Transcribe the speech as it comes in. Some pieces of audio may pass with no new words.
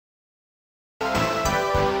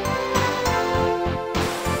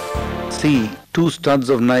See two studs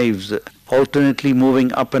of knives alternately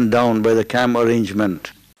moving up and down by the cam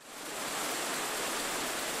arrangement.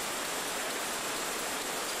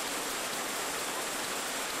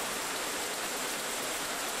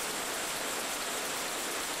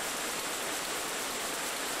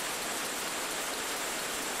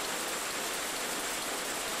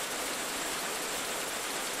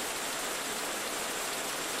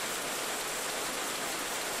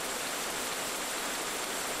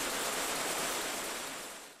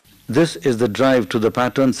 This is the drive to the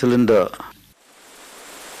pattern cylinder.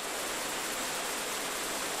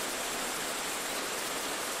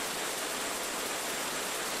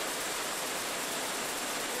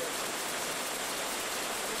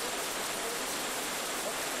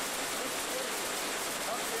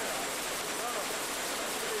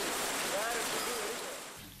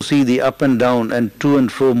 See the up and down and to and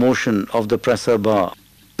fro motion of the presser bar.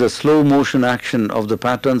 The slow motion action of the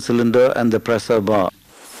pattern cylinder and the presser bar.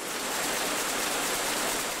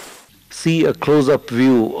 See a close-up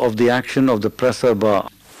view of the action of the presser bar.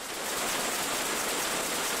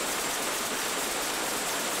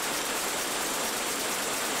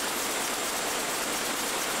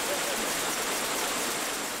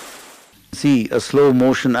 See a slow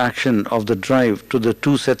motion action of the drive to the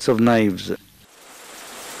two sets of knives.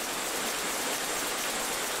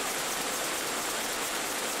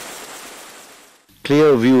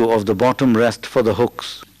 Clear view of the bottom rest for the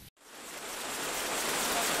hooks.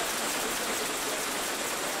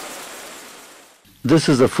 This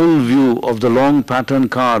is a full view of the long pattern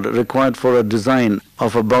card required for a design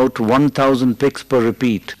of about 1000 picks per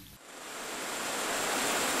repeat.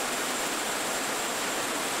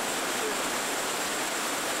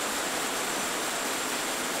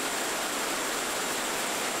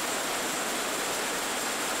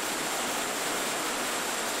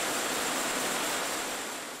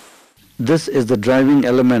 This is the driving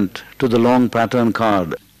element to the long pattern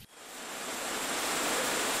card.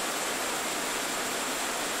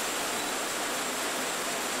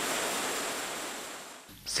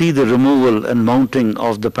 See the removal and mounting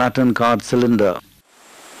of the pattern card cylinder.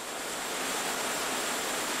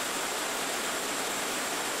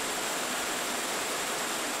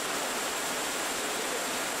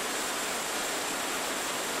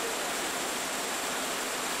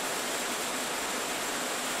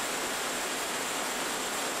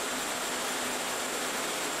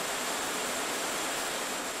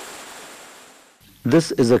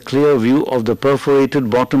 This is a clear view of the perforated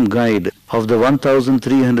bottom guide of the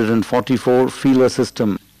 1344 feeler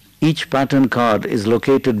system. Each pattern card is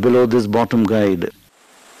located below this bottom guide.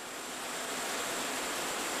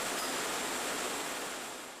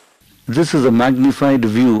 This is a magnified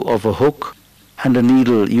view of a hook and a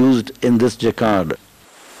needle used in this jacquard.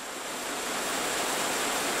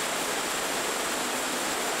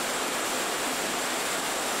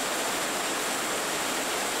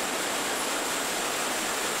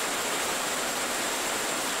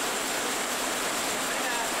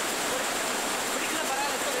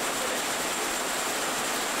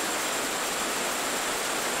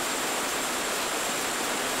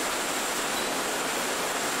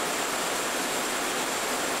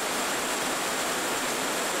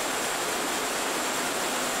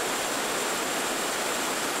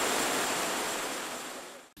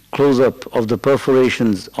 Close-up of the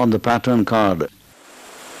perforations on the pattern card.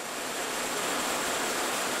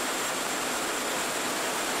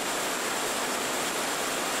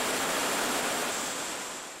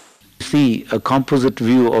 See a composite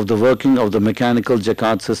view of the working of the mechanical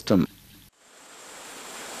jacquard system.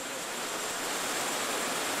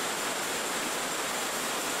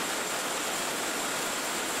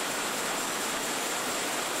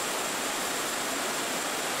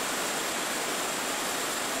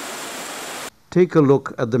 Take a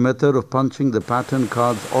look at the method of punching the pattern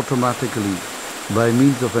cards automatically by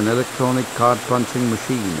means of an electronic card punching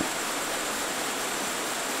machine.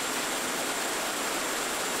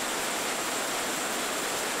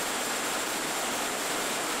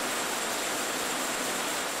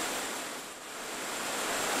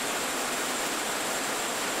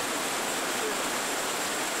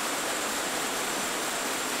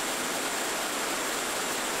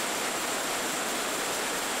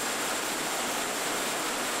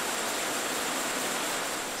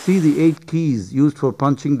 See the 8 keys used for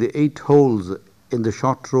punching the 8 holes in the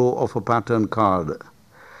short row of a pattern card.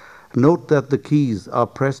 Note that the keys are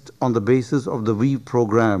pressed on the basis of the weave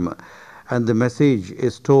program and the message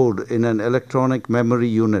is stored in an electronic memory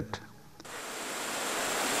unit.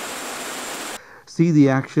 See the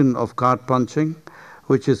action of card punching,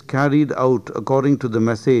 which is carried out according to the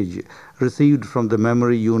message received from the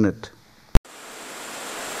memory unit.